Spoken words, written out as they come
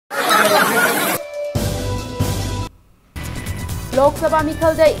Lok Sabha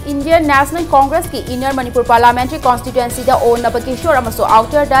Mikhalda Indian National Congress ki Inner Manipur Parliamentary Constituency da O Nabakishore amaso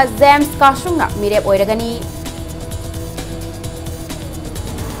Outer da James Kashungna mirep oiragani.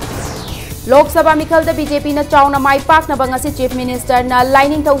 Lok Sabha Mikhalda BJP na chauna maipak na bangasi Chief Minister na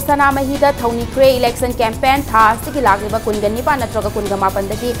lining tausana mahida thauni kre election campaign tha sigi lagliba kungani pa natroga kungama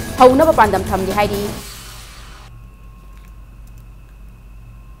pandagi hauna ba pandam thamdi haidi.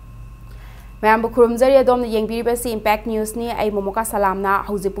 Mayam Bukurumzari Adom Yengbiribasi Impact News ni ay Momoka Salamna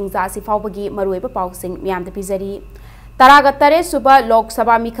Hauzipungza si Faubagi Marueba Pausing Miam de Pizari. Taragatare Suba Lok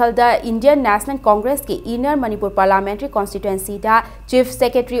Sabha Mikhalda Indian National Congress ki Inner Manipur Parliamentary Constituency da Chief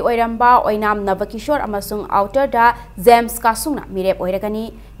Secretary Oiramba Oinam Nabakishore amasung Outer da James Kasungna mirep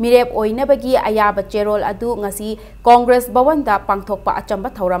oiragani. Mirep oinabagi ayaba cherol adu ngasi Congress Bawanda pangthokpa achamba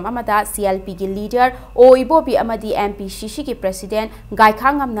thauram amada CLP gi leader O Ibobi amadi MP Shishi ki President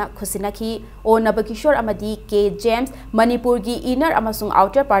Gaikhangamna khusinaki O Nabakishore amadi K James Manipur gi Inner amasung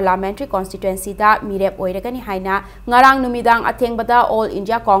Outer Parliamentary Constituency da mirep oiragani haina ngarang numidang athengbada All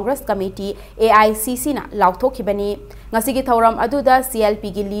India Congress Committee AICC na lauthokibani ngasigi thauram aduda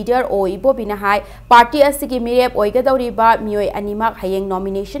CLP gi leader O Ibobi na hai party asigi mirep oigadawriba mioi animak hayeng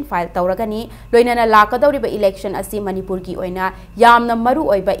nomination file tauragani loinana lakadawriba election asi Manipur gi oina yamna maru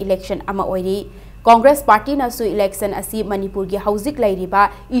oiba election ama oiri Congress Party na su election asi Manipur gi hauzik lairiba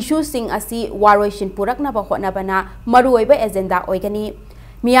issue sing asi waroishin purakna ba hotnabana maru oiba agenda oigani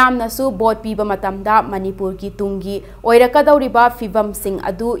Miyam nasu board piba matamda Manipur ki tungi oirakadawriba fibam sing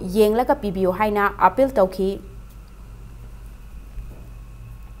adu yenglaka pibiyo haina appeal tawki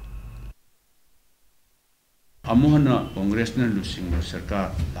Amuhana Congress na lusing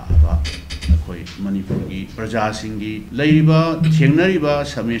sarkar laaba akoi Manipur gi praja singi laiba thengnariba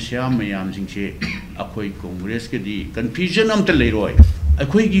samesya mayam jingche akoi Congress ke di confusion amta leiroi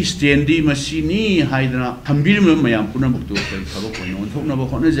akoi gi standi masini haidana thambir mayam punamuktu kai thabak onon thokna ba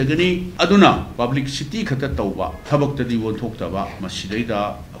khona jagani aduna publicity khata tawba thabak tadi won thoktaba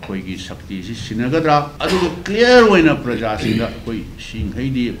masidaida akoi gi shakti si sinagadra adu clear oina praja singa akoi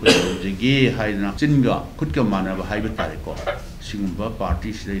singhaidi akoi jage haidana chinga khutka manaba haiba tare ko singba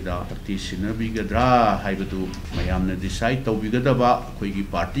party sida party sinabigadra haibatu mayamna decide tawbigadaba akoi gi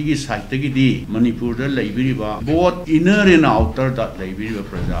party gi side tagi di Manipur da laibiriba both inner and outer da laibiriba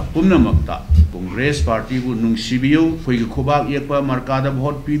praja pumnamakta Congress party bu nungsibiu khoi gi khobak yekpa markada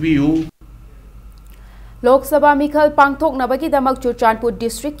vote pibiu Lok Sabha Mikhal Pangthok Nabagi Damak Churchanpur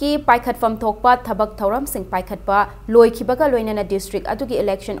District ki Paikhatfam Thokpa Thabak Thauram Sing Paikhatpa Loikhibaga Loinana District adugi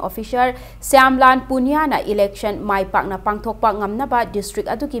election officer Syamlan Punya na election Mai Pakna Pangthokpa Ngamnaba District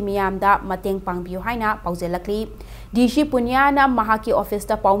adugi miyamda Mateng Pangbiu haina pauzelakli DC Punya na Mahaki office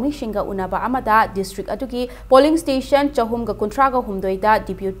da Paumi Shinga Unaba Amada District adugi polling station Chahumga Kuntraga Humdoida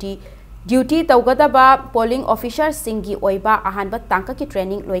Duty Taugadaba polling officer Singi Oiba Ahanba Tanka ki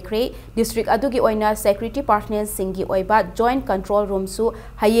training loikre district adugi oina security partners Singi Oiba joint control room su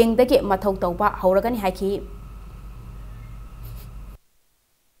hayengdagi mathau tauba hauragani haki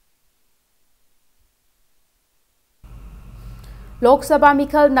Lok Sabha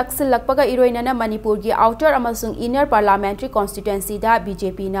Mikhal Naksil Lakpaga Iroinana Manipur gi Outer amasung Inner Parliamentary Constituency da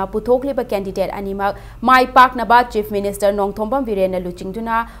BJP na puthokliba candidate animak Mai Pak Naba Chief Minister Nongthombam Virena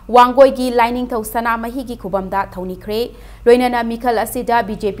Luchingduna Wangoi gi lining Tausana Mahi gi Khubamda Thaunikre Loinana Mikhal asida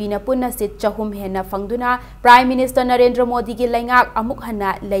BJP na punna sit chahum hena fangduna Prime Minister Narendra Modi gi laingak amuk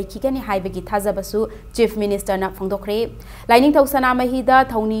hana laikhigani haibagi thajabasu Chief Minister na fangdokre lining Tausana Mahi da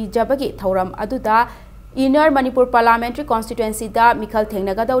Thauni jabagi thauram aduda Inner Manipur Parliamentary Constituency da Mikhal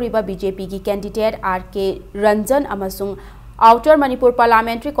Thengnagadawriba BJP ki candidate RK Ranjan amasung Outer Manipur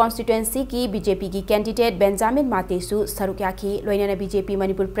Parliamentary Constituency ki BJP ki candidate Benjamin Matesu sarukyaki loinana BJP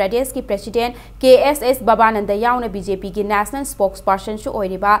Manipur Pradesh ki President KSS Babananda yauna BJP ki National Spokesperson shu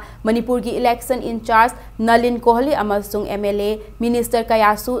oiriba Manipur ki election in charge Nalin Kohli amasung MLA Minister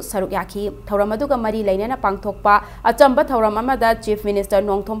Kayasu sarukyaki thoramaduga mari lainana pangthokpa achamba thoram amada Chief Minister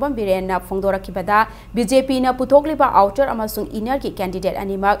Nongthombam Virena phongdorakibada BJP na puthokliba Outer amasung Inner ki candidate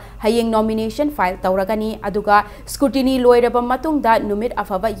animak hayeng nomination file tauragani aduga scrutiny loira matungda numit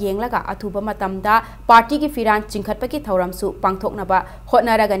afaba yenglaga athuba matamda party ki firan chingkhatpaki thauramsu pangthoknaba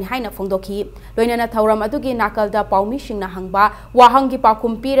hotnaragani haina phongdokhi loinana thauram adugi nakalda paumi singna hangba wahangi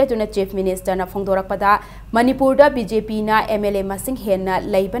pakhum pire tuna Chief Minister na phongdorakpada Manipur da BJP na MLA masing henna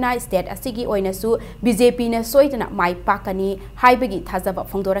leibana state asigi oinasu BJP na soidana mai pakani haibagi thajaba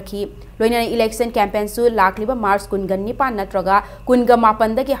phongdorakhi loinana election campaign su lakliba March kungan pan natraga kunga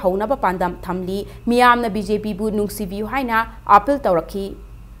mapan dagi haunaba pandam thamli miyamna BJP bu nungsibiu haina appeal taurakhi.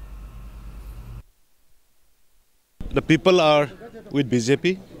 The people are with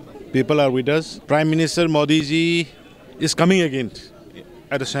BJP People are with us. Prime Minister Modi ji is coming again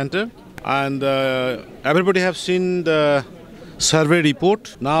at the center, and everybody have seen the survey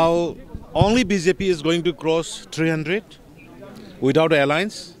report. Now only BJP is going to cross 300 without an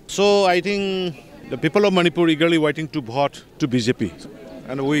alliance. So I think the people of Manipur eagerly waiting to vote to BJP,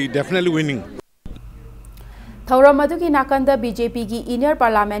 and we definitely winning. Thauram adugi nakanda BJP gi inner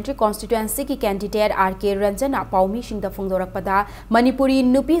parliamentary constituency ki candidate RK Ranjana Paumi sing da phongdorakpada Manipuri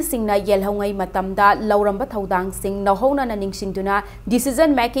nupi singna yelhongai matamda lauramba thaudang sing nahona na ningsingduna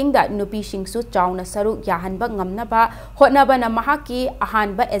decision making da nupi singsu chauna saruk yahanba ngamnaba hotnaba na mahaki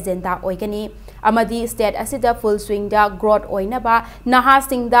ahanba agenda oigani amadi state asida full swing da growth oinaba naha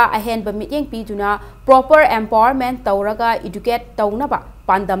singda ahenba mityeng piduna proper empowerment tauraga educate taunaba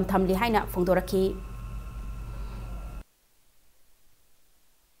pandam thamli haina phongdoraki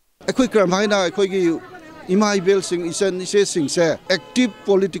I quick reminder, I quick email sing is say active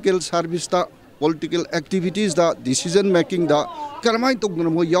political service da political activities da decision making da karamai to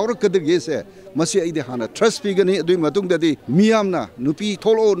mo yaur kadig yes masi ai de hana trust pigani dui matung da di miyamna nupi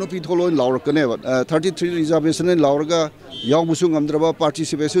tholo in laur kane 33 reservation in laurga yaw busung amdraba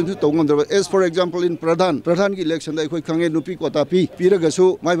participation to amdraba as for example in pradhan ki election da koi khange nupi kota pi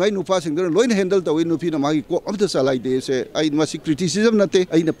piragasu mai nupa sing loin handle to nupi na magi ko amta salai de se ai masi criticism nate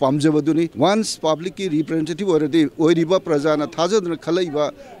ai na pamjabaduni once publicly representative already oiriba prajana thajadna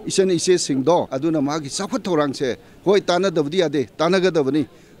khalaiba isen ise singdo aduna magi saphat thorang se hoi tana dabdi ade tanaga dabani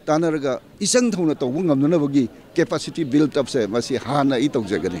tanaraga isang thona to ngamna bagi capacity built up se masi hana I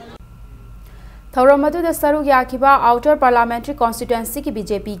tawjagani Thauram aduda saruk yakiba outer parliamentary constituency ki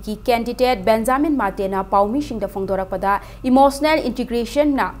BJP ki candidate Benjamin Matena Paumi sing da phongdorakpada emotional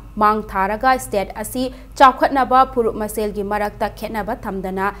integration na mang tharaga state asi chawkhatnaba phurup masel gi marakta khetnaba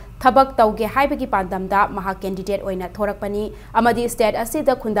thamdana thabak tawge haibagi pandamda maha candidate oina thorakpani amadi state asi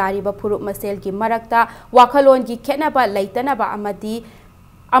da khundari ba phurup masel gi marakta wakhalon gi khetnaba leitanaba amadi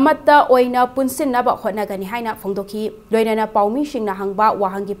Amatta oina punsinnaba hotnagani haina phongdoki loinana Paumi singna hangba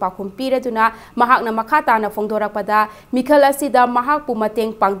wahangi pakhum piraduna mahakna makhatana phongdorakpada mikhal asida mahakpu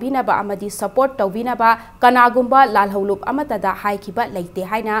mateng pangbinaba amadi support tawbinaba kanagumba lalholup amatada haikiba leite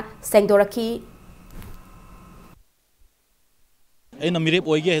haina sengdoraki aina mirep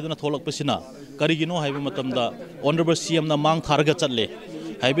oige heduna tholakpasina karigino haiba matamda honorable CM na mang tharga chatle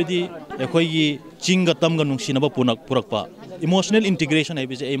haibedi ekhoigi chinga tamga nungsinaba purakpa emotional integration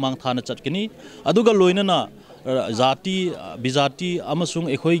haibise ei mang thana chatkini aduga loinana zati bizati amasung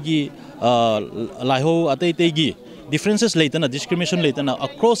ekhoigi laiho atei teigi differences leitana discrimination leitana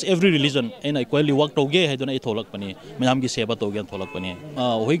across every religion aina equally work toge heduna ei tholakpani mayam gi seba toge tholakpani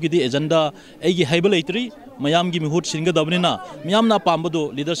hoigi di agenda eigi haiba leitri mayam gi mihut singa dabnina mayam na pambadu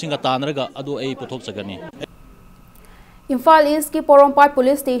leader singa tanraga adu ei pothok chagani Imphal East ki Porompat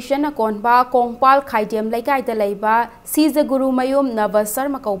Police Station na konba Kongpal Khaidem Laikai da leiba Siza Guru Mayum Navasar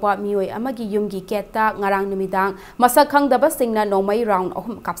makauba mioi amagi yumgi ketta ngarang numidang masak khangdaba singna nomai round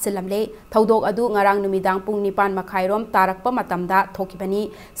ahum kapsilamle thaudok adu ngarang numidang pung 9 makhairom tarakpa matamda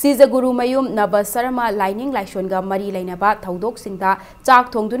thokibani Siza Guru Mayum Navasar ma lining laishonga mari lainaba thaudok singda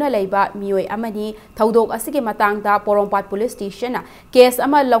chak thongduna leiba mioi amani thaudok asige matangda Porompat Police Station na case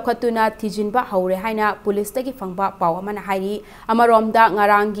ama lokhatuna thijinba haure haina police tagi fangba paw amana hairi amaromda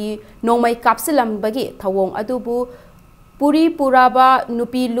ngarangi nongmai kapsilam bagi thawong adubu puri puraba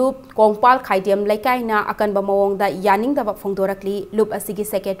nupi loop Kongpal Khaidem Laikai na akanba mawongda yaning daba phongdorakli loop asigi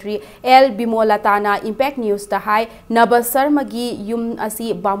secretary L Bimolatana Impact News ta hai Nabasar magi yum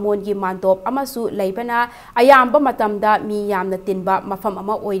asi bamon gi mantop amasu leibana ayamba matamda mi yamna tinba mafam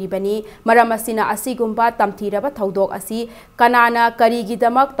ama oiribani maramasina asigumba tamthiraba thaudok asi kanana karigi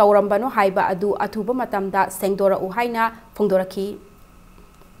damak taurambano haiba adu athuba matamda sengdora u haina phongdoraki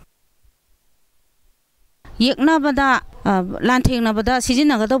yekna bada lanthengna bada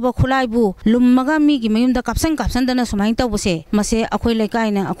sijinagadaba khulaibu lummaga migi mayumda kapsan dana sumain tawbuse mase akhoi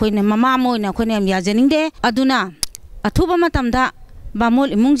laikai na akhoi ne mama moina akhoi ne yajaningde aduna athuba matamda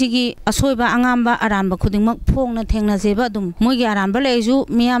bamol imungjigi asoiba angamba aramba khudingmak phongna thengna jeba dum moigi aramba leju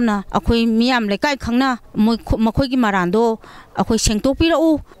miyamna akhoi miyam laikai khangna makhoi gi marando akhoi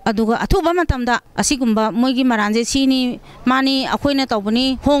sengtokpirau aduga athuba matamda asigumba moigi maranje sini mani akhoi na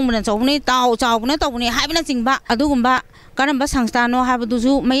tawbani hongmna chawbani chawbna tawbani haibna chingba adugumba karamba sangstano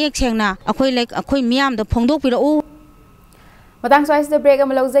habaduju mayek sengna akhoi miyam da phongdokpirau Matang sois the break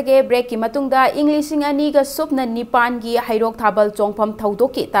amalawjage break ki matungda Englishing ani ga supna nipan gi hairok thabal chongpham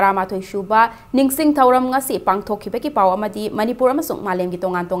thaudoki taramathoi suba ningsing thauram ngasi pangthokhiba ki paw amadi Manipur amasung malem gi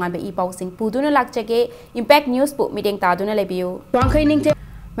tongan be I paw sing puduna lakchage Impact News pu meeting taduna lebiu wangkhai ningte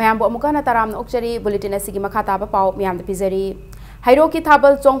mayam bo amukana taram okchari bulletin asigi makha taba paw miyam da pizari Hairo ki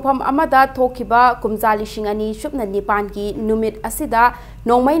thabal chongpham amada thokiba kumja lishing ani shupna nipan ki numit asida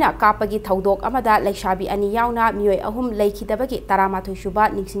nongmaina kapagi thaudok amada laishabi ani yauna mioi ahum leikhidabagi taramathoi shuba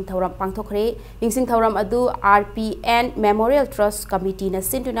ningsing thoram pangthokre ningsing thoram adu RPN Memorial Trust Committee na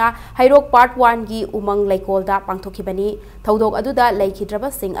sinduna Hairok Part 1 gi umang laikolda pangthokibani thaudok aduda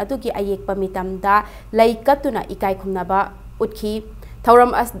laikhidraba sing adugi ayekpa mitamda laikatuna ikai khumnaba utkhi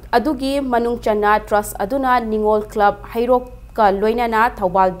thoram adugi manung channa trust aduna Ningol Club Hairok ka loinana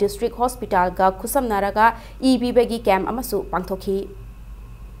Thobal District Hospital ga khusam naraga EB camp amasu pangthokhi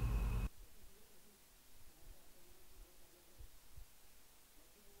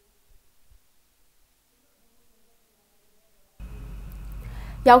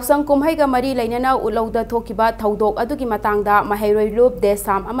Yausang kumhai ga mari lainana ulauda thokiba thaudok adugi matangda mahairoi loop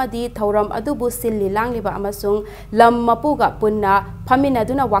desam amadi thauram adubu silli langliba amasung lam mapuga punna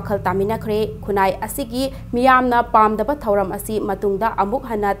phaminaduna wakhal tamina khre khunai asigi miyamna pamdaba thauram asi matungda amuk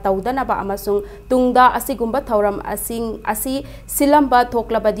hana taudanaba amasung tungda asigumba thauram asi silamba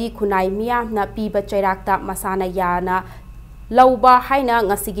thoklabadi khunai miyamna piba chairakta masana yana Lauba haina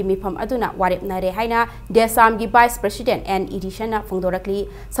ngasigi mifam aduna warep nare haina Desam gi Vice President and Edition na Fungdorakli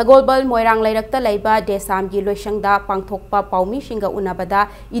Sagolbal Moirang Lairakta Laiba Desam gi Loishangda Pangthokpa Paumi Shinga Unabada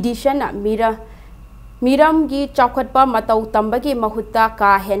Edition na Miram gi Chawkhatpa Matau Tambagi Mahutta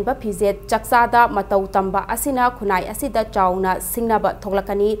ka henba phizet chaksada Matau Tamba asina khunai asida chauna singnaba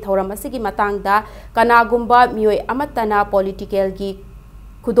thoklakani thoram asigi matangda kanagumba mioi amatana political gi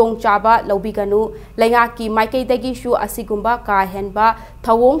Kudong chaba laubiganu laingaki maikaidagi shu asigumba ka henba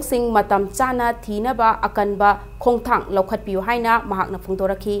thawong sing matam chana thinaba akanba khongthang laukhatpiu haina mahakna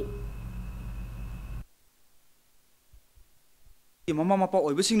phungdoraki mama mapa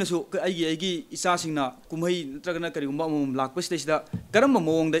oibasingnasu aigi isasingna kumhai natragana karigumba mum lakpasida karamba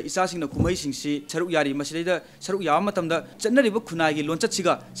mawongda isasingna kumhai singsi saruk yari masida saruk yawa matamda chatnariba khunagi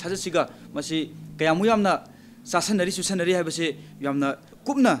lonchatsiga sajatsiga masi kayamu yamna sasanari susanari habase yamna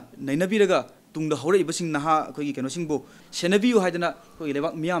kupna nainabiraga tungda haureibasing naha akoigi kenosingbo senabiu haidana koi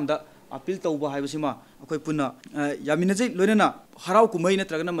lebak miyamda appeal tauba haibasima akoi punna yaminajai loinana harau kumai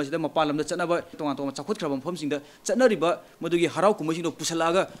natragana masida mapalamda chatnaba tonga tonga chakhot khraba mfamsingda chatnariba madugi harau kumai singdo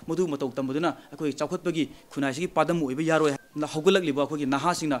pusalaga madu matau tambaduna akoi chakhotpagi khunai padam oiba yaroi na haugalakliba akoigi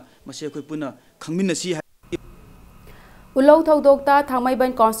naha singna masi akoi punna khangminnasi Ulau Thaudokta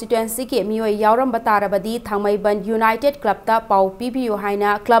Thangmaiban constituency ki mioi yauram batarabadi Thangmaiban United Club ta pau PBU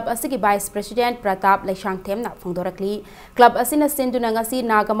haina club asigi vice president Pratap Laishangthem na phungdorakli club asina sinduna ngasi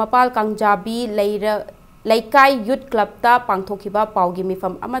Nagamapal Kangjabi Laikai Youth Club ta pangthokiba paugi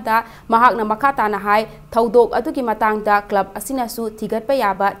mifam amada mahakna makata na hai thaudok adugi matangda club asina su thigatpa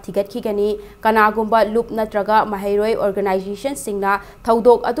yaba thigatkhigani kanagumba loop natraga mahairoi organization singna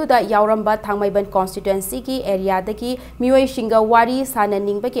thaudok aduda yauramba Thangmaiban constituency ki area dagi mioi shinga wari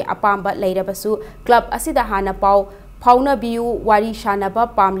sananingbagi apamba leirabasu club asida hana Pauna biu wari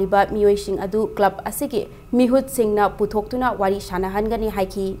shanaba pamliba mioi sing adu club asigi mihut singna puthoktuna wari shanahangani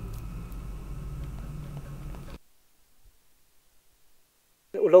haiki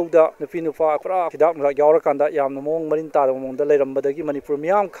Ulauda nupi nupa kura hidak na yawarakanda yamna mong marin tada mongda leirambadagi Manipur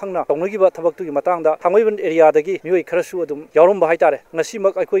miyam khangna tongnagiba thabaktugi matangda Thangmaiban area dagi mioi kharasu adum yawaramba haitare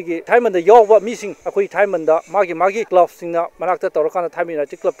ngasimak aikoigi thaimanda yawba mising akoi thaimanda magi club singna manakta tawrakanda Thai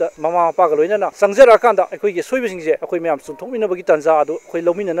United Club da mama mapa ga loinana sangjarakanda aikoigi soibisingje akoi miyam sunthokminabagi tanja adu akoi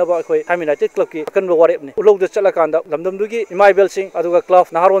lominanaba akoi Thai United Club ki akanba warepni ulauda chalakanda lamdamdugi imaibel sing aduga club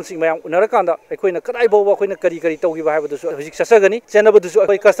naharon sing mayam unarakanda aikoina kadai boba akoina kari tawgiba haibadusu hojik sasagani chenabadusu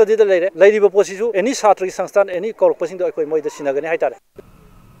akoi custody da leiriba posisu any satragi sangstan any korpasindo akoi moida sinagani haitare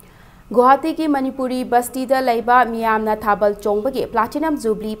Guwahati ki Manipuri basti da laiba miyamna thabal chongbagi platinum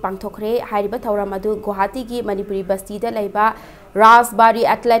jubilee pangthokre hairiba thauram adu Guwahati ki Manipuri basti da laiba Rasbari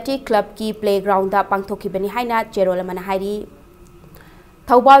Athletic Club ki playground da pangthokibani haina cherolamana hairi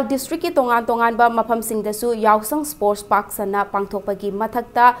Thobal district ki tongan ba mafam singdasu yausang sports park sana pangthokpagi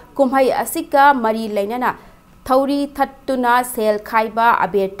mathakta kumhai asika mari lainana Thauri Thattuna Sel Khaiba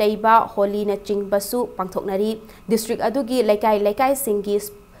Aber Taiba Holi na Chingbasu Pangthoknari District adugi Laikai Singi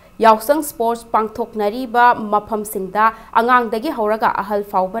Yausang Sports Pangthoknari ba Mafam Singda Angang Hauraga Ahal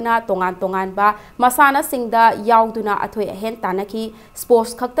Faubana Tongan ba Masana Singda Yauduna Athoi Ahen Tanaki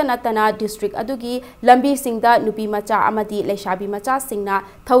Sports Khakta Natana District adugi Lambi Singda Nupi Macha Amadi Leishabi Macha Singna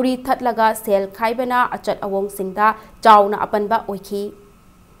Thauri Thatlaga Sel Khaibana Achat Awong Singda Chauna Apanba Oiki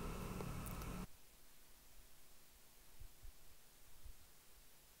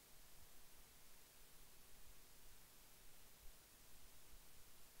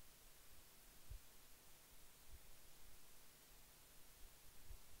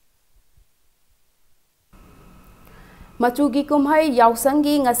Machugi kumhai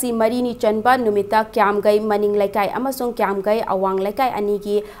yausanggi ngasi marini chanba numita kyamgai maning laikai amasung kyamgai awang laikai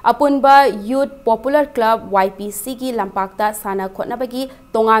anigi apunba Youth Popular Club YPC gi lampakta sana khotnabagi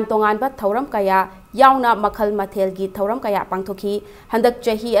tongan ba thauram kaya yauna makhal mathel gi thauram kaya pangthoki handak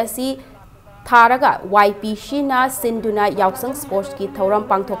chahi asi Tharaga YPC na Sinduna Yausang Sports ki thauram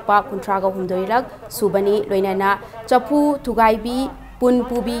pangthokpa kuntraga humdoirak subani loinana chapu thugaibi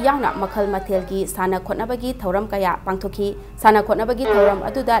Punpubi yauna makhal mathel gi sana khotnabagi thauram kaya pangthoki sana khotnabagi thauram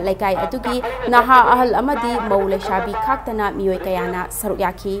aduda laikai adugi naha ahal amadi maule shabi khaktana miyoi kayana saruk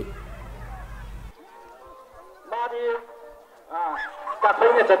yakhi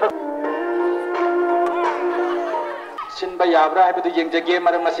sinba yabra haibadu yengjage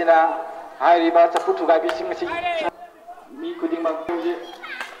maram asina hairiba chapu thugai bi sing asi mi kuding mak je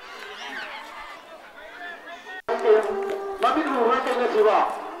mami ko ho ke siwa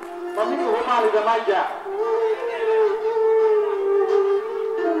mami ko ho mali da mai ja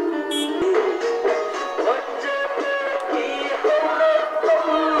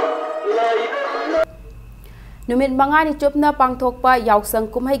Numit mangani chupna pangthokpa yausang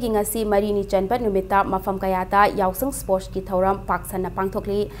kumhai gi ngasi marini chanba numita mafam kayata yausang sports ki thauram paksana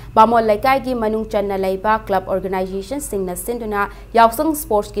pangthokli bamol laikai gi manung channa leiba club organization singna sinduna yausang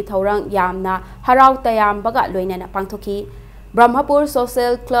sports ki thorang yamna harau tayam baga loinana pangthoki Brahmapur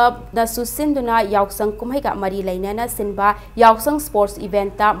Social Club na susinduna yausang kumhai ga mari lainana sinba yausang sports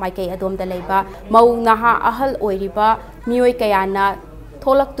event ta maikai adomda leiba mau naha ahal oiriba mioi kayana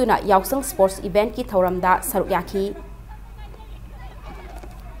Tholak-tuna yausang sports event ki thauramda saruk yakhi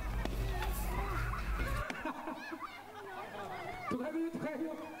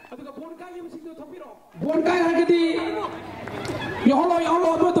Bonkai hargadi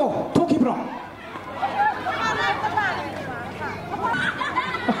yolo to thoki bro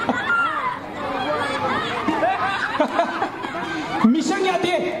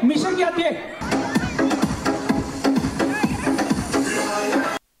Misang yate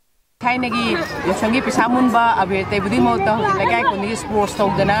Kainagi yasangi pisamun ba abe te budi mo ta lagai ko ni sports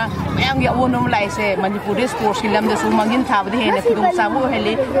tog dana mayam gi awonum lai se Manipuri sports ki lam da su mangin tha budi he na kudung samu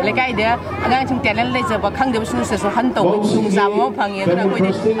heli lagai de angang chung talent lai jaba khang de su se so han to kudung samu phangi na ko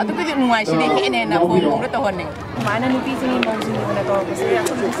ni atu ki nuai si de he ne na ko mo to hon ne mana nupi sini mo sini na ko se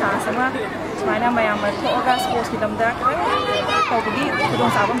aku sa sama mana mayam ma to ga sports ki lam da ko budi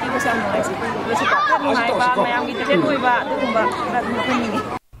kudung samu ki ko sa mo lai si ko si ka nuai ba mayam gi de koi ba tu ba na ko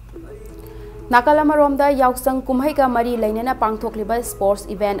ni Nakalamaromda yausang kumhai ga mari lainana pangthokliba sports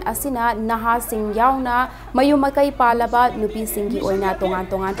event asina naha sing yauna mayumakai palaba nupi singi oina tongan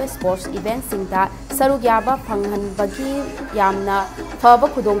pa sports event singda saruk yaba phanghan bagi yamna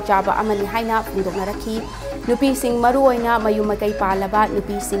phaba khudong chaba amani haina pungdokna rakhi nupi sing maru oina mayumakai palaba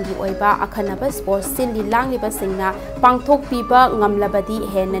nupi singi oiba akhanaba sports sinli langliba singna pangthok piba ngamlabadi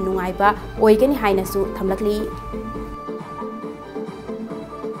henna nungaiba oigani haina su thamlakli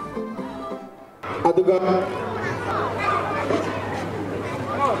aduga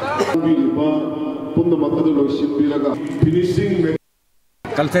punna makadu loisibiraga finishing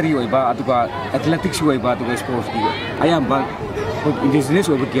culture oiba aduga athletics oiba aduga sports ki ayamba indigenous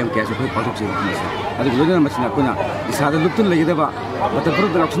oiba game kya se pathok se aduga lona machina kuna isada luptun legidaba batapur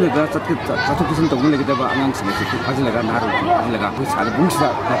direction da chathok kisan tawun legidaba angang se se ajlaga naru ajlaga ko sada bungsa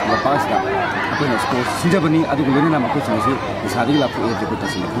ka pasta apuna sports sijabani aduga lona makku se isada la pu e ko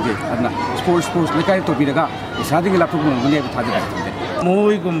tasina kuje adna sports lekai to biraga isada la pu ngone ba thadi da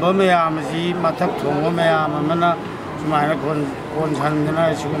moi gumba mayam ji mathak thongo mayam amana sumana kon sanjana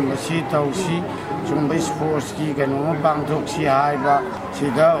sigum si tausi sum sports ki gano bangthok si haiba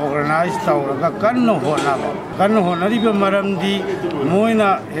sida organize tawraga kanno hona ri ba maramdi moina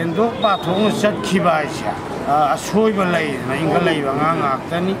endo pa thong sakhiba sia asoi ba lai na inga lai ba nga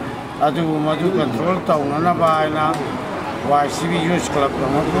tani adu madu control tawna na ba na YCB Youth Club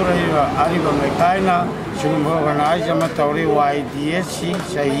Manipuri ariba mai kaina sum organize ma tawri YDS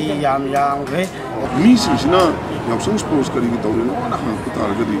sahi yam re mi sina yausang sports kari gi tawre no na han putar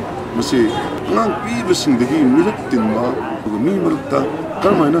gadi mase ngang pi besing de gi mirat tinba mi marta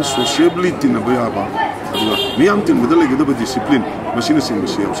karmaina sociably tinaba ba aduga mi am tin badal gi da discipline machine sing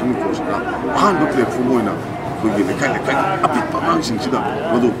mase yausang sports na han ba platform hoina kogi le kai apit pa mang sing sida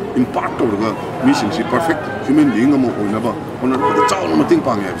madu in part to ga mi sing si perfect human being amo hoina ba onar ba chaw no mating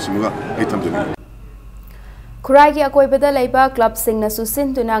pang ya simuga ai tam de Kurai akoibada laiba club singna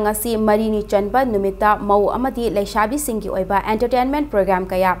susintuna ngasi marini chanba numita mau amadi leishabi singi oiba entertainment program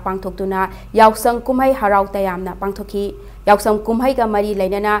kaya pangthoktuna yausang kumhai harau tayamna pangthoki yausang kumhai ga mari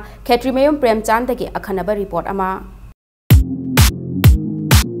lainana Khetrimayum Premchandagi akhanaba report ama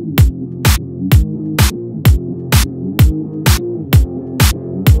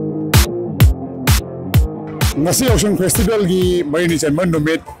ngasi Yausang Festival gi maini chanman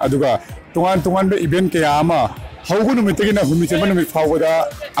numit aduga tungan be event kaya ama haugu numit tagi na humi chanman numit fawada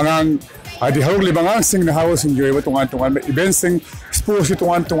angang adi haug libangang sing na hawo sing joy ba tungan be event sing sports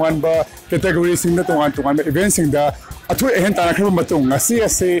tungan ba category sing na tungan be event sing da athu ehen ta khru matung ngasi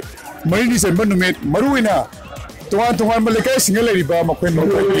ase maini chanman numit maruina tungan ba lekai singa leriba makwen no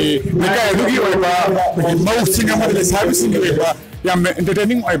ki lekai adugi oiba mau singa ma le sabi singa oiba yam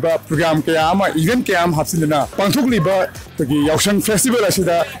entertaining oiba program kaya ama event kaya am hapsilna pangthuk liba tagi Yausang Festival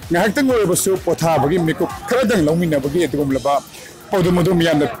asida ngahaktang oiba su potha bagi meko kradang longmina bagi etugum laba podumodum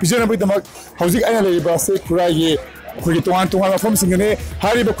yam pijana bagi tamak hauzik aina leriba se kurai khoi tungan mafam singane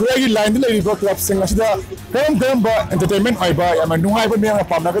hariba kurai line leriba club sing asida kam ba entertainment oiba yam nungai ba miyang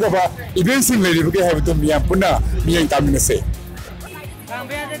pamna kada ba event sing leriba ke habitum miyam puna miyang tamina se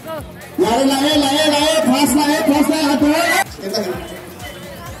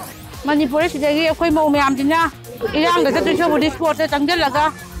Manipuri sidagi ako'y maumiyam din na ilang gata to show sport sa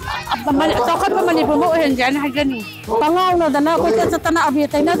tanggalaga tokat pa Manipur mo ohen dyan hagani pangaw na dana ako'y katsatana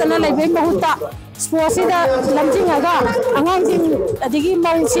abiyatay na dana laibay mahuta sports da lamjing aga angang jing adigi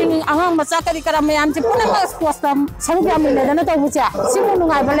mausing angang maca kari karamayan si puna ma sports tam sabu yamin na dana to bucha simu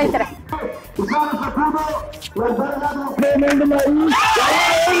nungai balay tara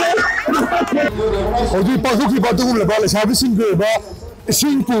Oji pasuk ki batugum la bala sabi sing ba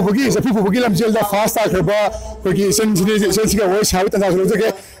sing pu bagi sapi pu bagi lam jel da fast ta ba bagi sen siga wo sabi ta sa lo ke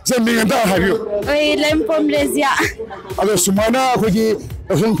sen mi nganta habiu oi lem pom lesia ado sumana bagi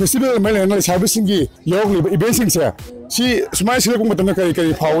Yausang Festival mai na sabi sing gi yog li event sing sa si sumai sila kung matam na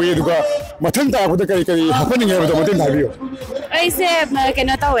kari pawi duga matang ta ko da kari happening ya ba matin habiu ai se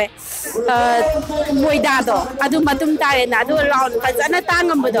kena tawe moida do adu matum tare na adu round fazana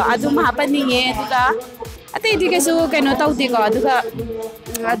tangam do adu happening ye duga atay di kaso keno tawti ko aduga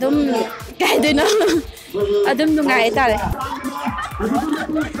adum kahit na adum nungai tare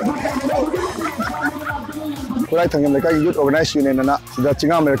kurai thangam lekai youth organize union na sida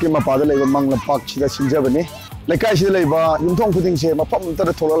chinga merki mapada leiba mangla park sida sinjabani lekai sida leiba yumthong khuding se mapam tar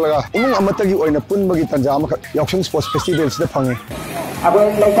tholalaga umung amatagi oina punbagi tanja ma Yausang Sports Festival sida phange अब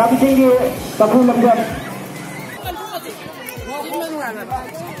लड़का भी चाहिए तब लग जाए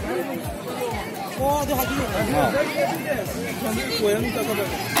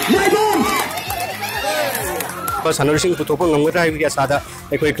सानोरसिंग पुथोप ngमगरा हाइबि आसादा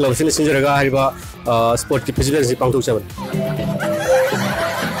एकोइ club सिन सिंजरगा हारिबा sport की president सि पांगथोक जाबन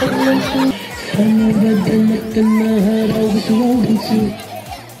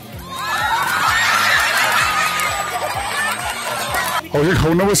Hauzik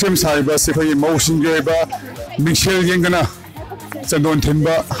haunaba sem saiba se khoi mausing geba mixel yengana chandon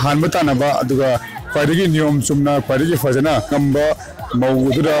thinba hanba tanaba aduga kwadigi niyom chumna kwadigi fajana ngamba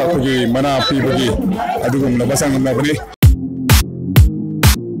maudura khoi mana pibagi adugum na basang na bani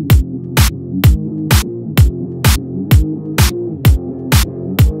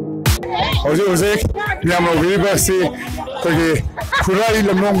hauzik nyamro geba se khoi kurai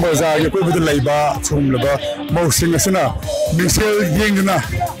lamnong bazaar ye koi budul laiba chumlaba mausing asana mixel yengna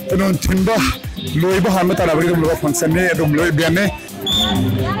tanon thinba loiba hanba tanaba dum lo function ne dum loi biane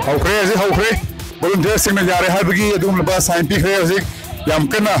haukhre volunteer singna jare habagi dum laba sign pi khre hauzik yam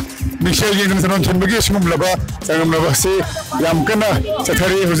kana mixel yengna tanon thinbagi singum laba sangam laba se yam kana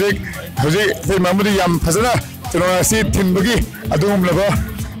chathari hauzik sei mamudi yam phajana tanon si thinbagi adum laba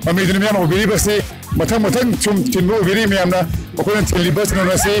ami din miyam obiri basi mathang chum tinbu obiri miyamna okon thilibas no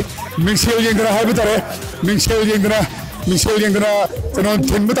si mixel yengna habi tare mixel yengna tanon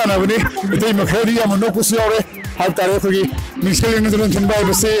thinbu tana bani itei makhari yam no kusi ore hab tare khogi mixel yengna tanon thinba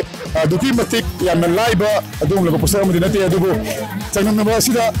basi duki matik yam laiba adum laba pusa amdi nati adubu chanam na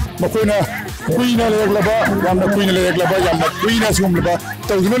basida makoina kuina leglaba yam kuina sum laba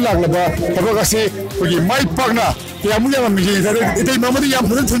tawduna laglaba tabagasi khogi mai pagna yamu yam mi jere itei mamadi yam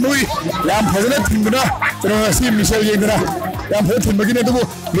phazan thinbui yam phazana thinbuna tanon si mixel yengna yam phazan thinbagi ne dubu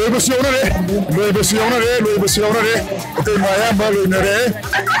loibasi yona re itei maya ba loina re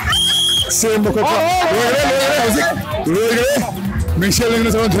sem ko loire mixel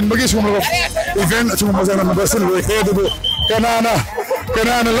yengna tanon thinbagi sum laba event sum mazana mabasin loike dubu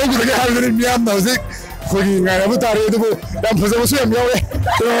kanana logu de halgari miyam na hauzik khogi ngai abu tare dubu yam phazaba su yam yawe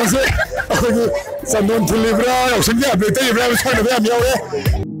tanon se khogi sandon thilibra Yausang ya bete ibra sa na yam yawe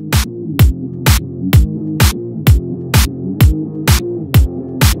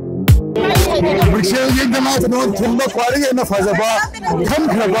mixer येंदमा तनो थुंबा क्वारी न फजबा खम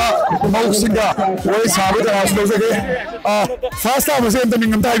खबा मौसिंगा वही साबे दा हासलो जगे first time से अंत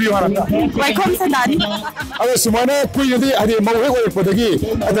निंगम ताई बिवाना वेलकम सदानी अरे सुमाने कुई यदि अरे मौहे ओय पदगी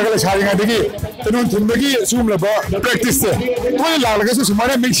अदगले सारिंगा दगी तनो थुंबगी सुमलबा प्रैक्टिस से कोई लागलगे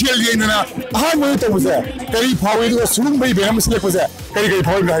सुमाने मिक्सर येंदना हाय मोय तमुसे करी फावे दो सुम बई बेम सिले पसे करी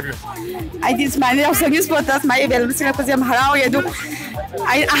फावे highway I did my nails and this was my availability because I'm how you do.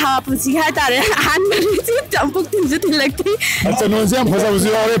 I have to see how that and booked in the electric. It's a museum for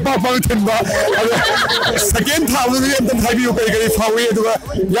the Papa Timba. Second time, the Habi Okay, how we do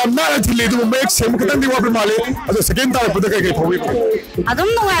Yamana to make some Katani Wapamali, at the second time for the Kay. I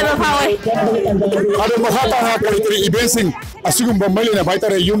don't know how I don't know how to eventing. Assume Melina Baita,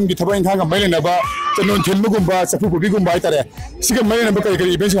 Yum, Gitaban Hanga Melina, the non Timugumba, Sapu Bigum Baita, Siga Melina Boka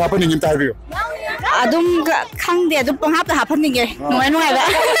events happening in Taiwan. I don't have to happen again.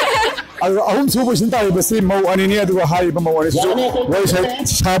 I don't super Sintai, but see more and near to a high Bama. What is it?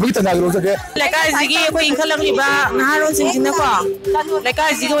 Sabit and I was again. Like I give in Kalamiba, Naros in the car. Like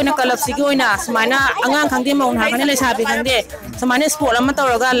I go in a color Sigona, Smana, Angan Kandimo, Havanel is happy and there. Samana sport,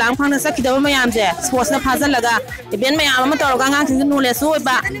 Amatoroga, Lampan, Saki, Mayamja, sports the Pazalaga, the Ben Mayamatoga, and no less so,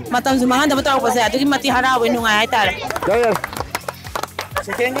 but Matam Zuman, the Bator was there, to Mati Hara when I tell.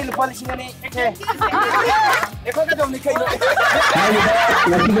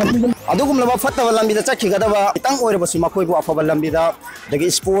 अदुगुमलबा फत्तबा लंबिदा चखिगदबा कितंग ओइरबसु मखोइबु अफबा लंबिदा दगी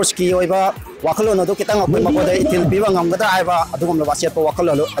sports की ओइबा वाखलोन अदु कितंग अखोइ मखोदा ethyl पिबा ngamgada आइबा अदुगुमलबा सेप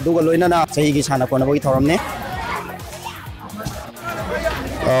वाखलो अदुगा लोइनाना सहीगी साना कोनबगी थौरमने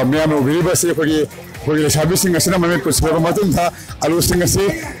मियाम ओबिबसे फगी फगी servicing असना ममे कुसबा मतुम था अलुसिंग असि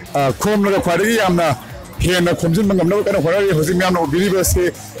खोमलगा फादगी यामना हेना खोमजिन मंगमनो कना होरारि होजि मियाम ओबिबसे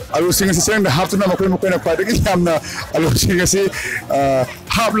अलुसिंग असि सेंग हाफतना मखोइ मखोइना फादगी यामना अलुसिंग असि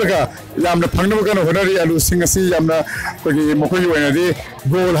हापलगा यामना फंगनो कना होरारि अलुसिंग असि यामना फगी मखोइ ओइनादि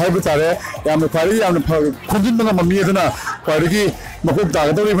गोल हाइबु तारे यामना फादगी यामना खोमजिन मंगम ममियदना फादगी मखोइ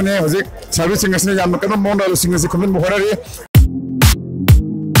तागदोरि बने होजि सर्विसिंग असि यामना कना मोंडा अलुसिंग असि खोमजिन होरारि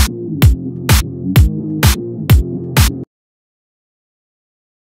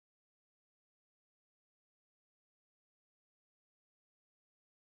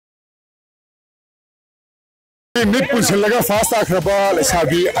मिट पुलगा फास्ट आखरबा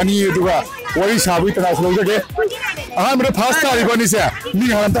लेसाबी अनि दुगा वरी साबी तना सलौजगे अहमरे फास्ट आरिबनी से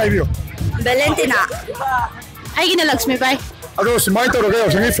नि हान ताइबियो Valentina आइगिना लक्ष्मी बाई अरो स्माइ तोरगे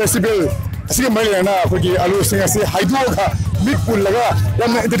ओसंगी फेस्टिवल असि मैलेना फगी आलु सिंग असि हाइदोगा मिट पुलगा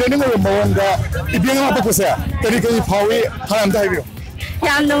याम एंटरटेनिंग ओय मवंगा इबेंगा पकुसे करी करी फावी हान ताइबियो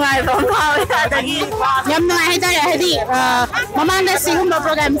याम नुंगाइ फावी तादगी याम नुंगाइ हाइदा हाइदी ममांगा सिगुम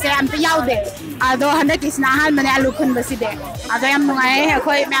प्रोग्राम से am याउदे आदो हंदे किसना हाल मने आलु खुन बसिदे आदो याम नुंगाइ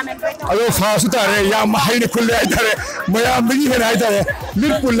अखोइ म्याम आदो फासु तारे याम हाइने खुले आइतारे मयाम दगी हेन आइतारे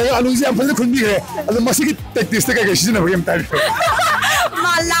मिट पुलगा आलु से फल खुन बिगे आदो मसिकी टेक्टिक्स ते के सिजना भगेम तारे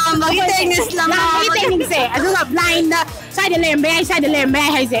मालाम बगी टेक्निक्स से अदुगा ब्लाइंड साइड लेम्बे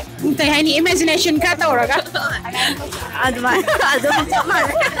हाइसे ते हाइनी इमेजिनेशन का तोरगा अदमा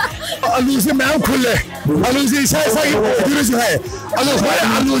आलू से मैं खुले आलू से ऐसा ही पूरे से है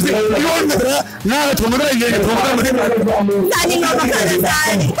आलू से योन मदरा ना थोमरा ये थोमरा मदे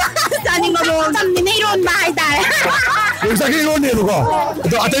तानी मबो तमनी नहीं रोन बाय तारे योसा के योन ने लोगो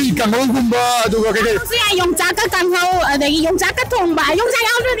तो अतई कंगो गुंबा दुगा के से योंचा का कंगो अदगी योंचा का थोंबा योंचा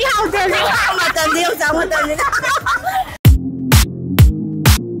याउदरी हाउदे मतन योंचा मतन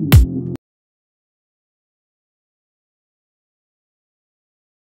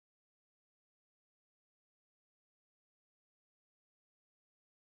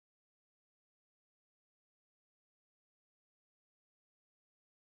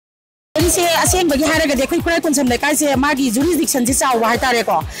से असेंग बगी हारगा देखै खराय कोनसम लेकाय से मागी जुरिडिक्शन से चाव हाय तारे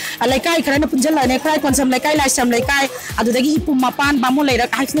को लेकाय खराय न पुंजल लाने खराय कोनसम लेकाय लाइसम लेकाय अदुदगी हिपुम मपान बामु लेरा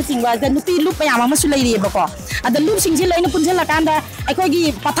हाइसना चिंगवा द नुती लुप यामा मसु लेरि बको अद लुप सिंगजे लेना पुंजल लकांदा अखोगी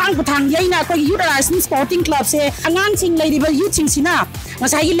पथांग याइना अखोगी यूथ स्पोर्टिंग क्लब से अंगांग सिंग लेरिबा यूथ सिंग सिना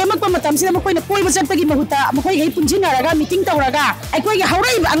मसाई लेमक मतम सिना मखोइना कोइ बचतगी महुता मखोइ गई पुंजिनारगा मीटिंग तवरगा अखोगी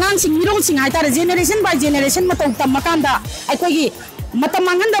हौरै अंगांग सिंग मिरोल सिंग हाय तारे जेनरेशन बाय जेनरेशन मतौ तमकांदा अखोगी मतम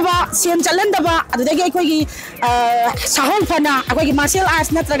मांगंदबा सेन चलंदबा अदुदगी अखोगी साहोल फना अखोगी मार्शल आर्ट्स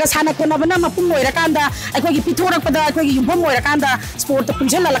नत्रगा साना कोनबना मपुंग ओइरकांदा अखोगी पिथोरकपदा अखोगी युंभम ओइरकांदा स्पोर्ट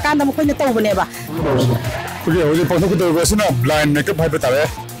पुंजल लकांदा मखोइना तौबनेबा ओके ओजे पथक तौबसना ब्लाइंड मेकअप हाइबे तारे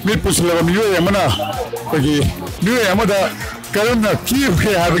मिट पुसलगा मियो यमना ओके मियो यमदा करमना की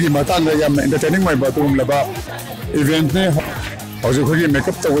फे हाबगी मतंग याम एंटरटेनिंग माइ बातुम लबा इवेंट ने ओजे खोगी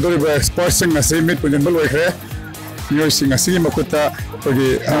मेकअप तौदोरिबा एक्सपर्ट सिंग से मिट पुंजन बल ओइखरे मियोइसिंग असी मकुता कोगी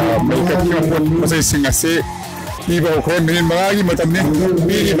मेकअप की मपोट मसैसिंग असे नीबा होखे मिनिट मंगागी मतमने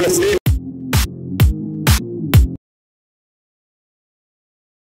मीरी बसे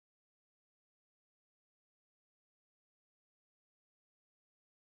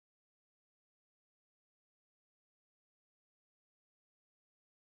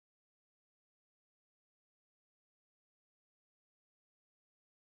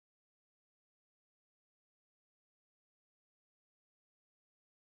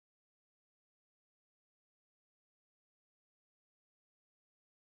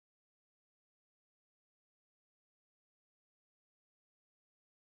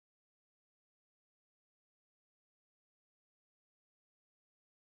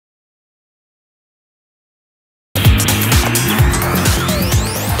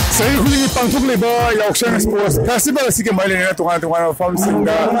सही खुली पांथुक लेबा याक्शन स्पोर्ट्स फेस्टिवल असि के माइले ने तुंगा तुंगा फॉर्म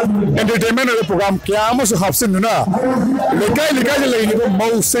सिंगा एंटरटेनमेंट और प्रोग्राम क्या मस हाफसिन नुना लेकाई लेनी को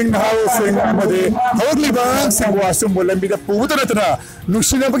मौसिंग हाउसिंग मदे हवक लेबा संगवासुम बोलंबी दा पुगुत रतना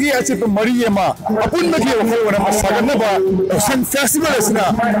नुसिना बगी अचे प मरी यमा अपुन मगी वखल वना मसागन बा याक्शन फेस्टिवल असना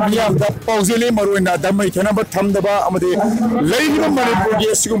मियाम दा पौजेले मरुना दमै थना ब थमदबा अमदे लेनी ब मणिपुर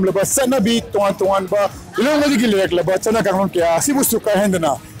के सिगुम लबा सनबी तोन बा इलोंगदी की लेक लबा चना कांगम क्या सिबु सुका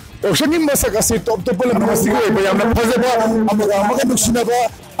हेंदना याक्शन मसक असे टॉप टॉप ल मसिगो बयामना फजबा अमगा नुसिनाबा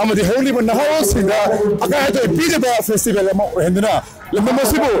अमदे होली बन हाउ सिंगा अगा तो पीदबा फेस्टिवल अमा हेंदना लम्बा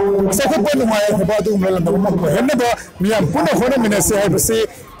मसिबो सखप नुमाय हबा दु लम्बा मको हेनबा मियाम पुना होना मिनसे हाइबसे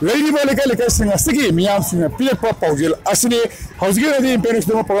लेनिबा लेका सिंगा सिगी मियाम सिंगा पियप पाउजेल असने हौजगे नदी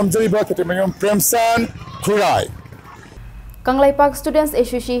इंपेनिक्स दमा प्रोग्राम जरिबा केटेमयम प्रेमसान खुराई Kanglaipak Students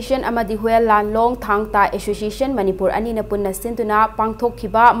Association amadi Huel Lanlong Thangta Association Manipur ani na punna sintuna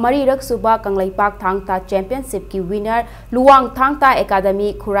pangthokhiba marirak suba Kanglaipak Thangta Championship ki winner Luang Thangta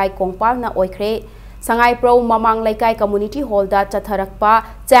Academy Khurai Kongpal na oikhre Sangai Pro Mamang Laikai Community Hall da chatharakpa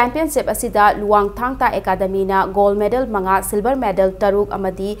Championship asida Luang Thangta Academy na gold medal manga silver medal taruk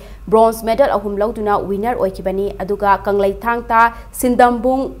amadi bronze medal ahum lauduna winner oikhibani aduga Kanglai Thangta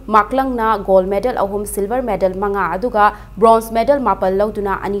Sindambung Maklang na gold medal ahum silver medal manga aduga bronze medal mapal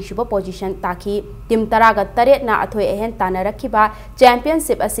lauduna ani shuba position taki tim taraga taret na athoi ehen tanarakhiba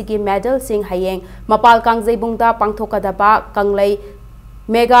championship asigi medal sing hayeng mapal kangjebung da pangthokadaba Kanglai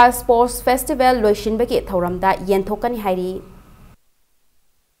Mega Sports Festival loishinbagi thauramda yenthokani hairi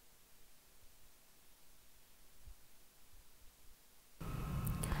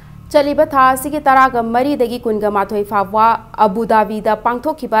Chaliba tha asigi taraga mari dagi kunga mathoi fawa Abu Dhabi da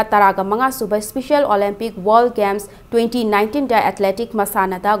pangthokhiba taraga manga suba Special Olympic World Games 2019 da athletic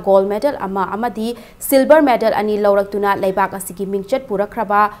masana da gold medal ama amadi silver medal ani lauraktuna laibak asigi mingchat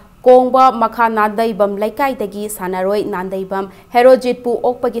purakraba Kongba Makha Nandaibam Laikai Dagi Sanaroi Nandaibam Herojitpu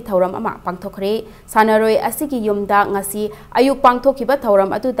Okpagi Thauram Ama Pangthokre Sanaroi Asigi Yumda Ngasi Ayuk Pangthokiba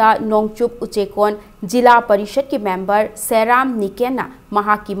Thauram Aduda Nongchup Uchekon Jila Parishad ki member Seram Nikena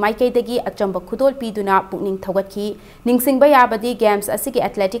Mahaki Maikai Dagi Achamba Khudol Piduna Pukning Thogatki Ningsingba Yabadi Games Asigi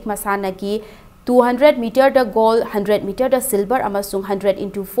Athletic Masana ki 200 meter da gold 100 meter da silver amasung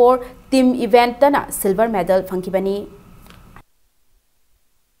 100x4 team event dana silver medal phangkibani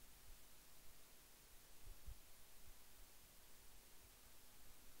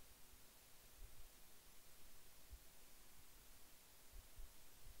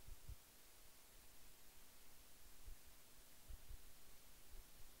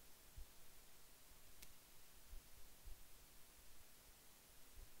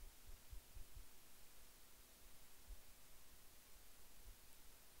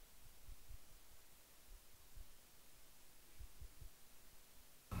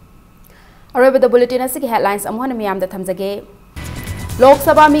Arabada bulletin asigi headlines amuhana miyam da thamjage Lok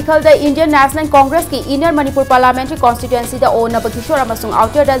Sabha Mikhal da Indian National Congress ki Inner Manipur Parliamentary Constituency da O Nabakishore amasung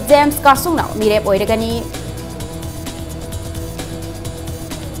outer da James Kasung na mirep oiragani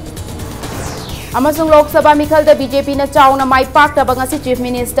amasung Lok Sabha Mikhal da BJP na chauna mai pak da bangasi Chief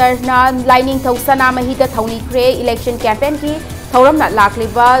Minister na lining thosana mahi da thoni kre election campaign ki thoram na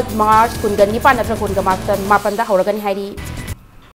lakliba March 19 na 19 da hauragani hairi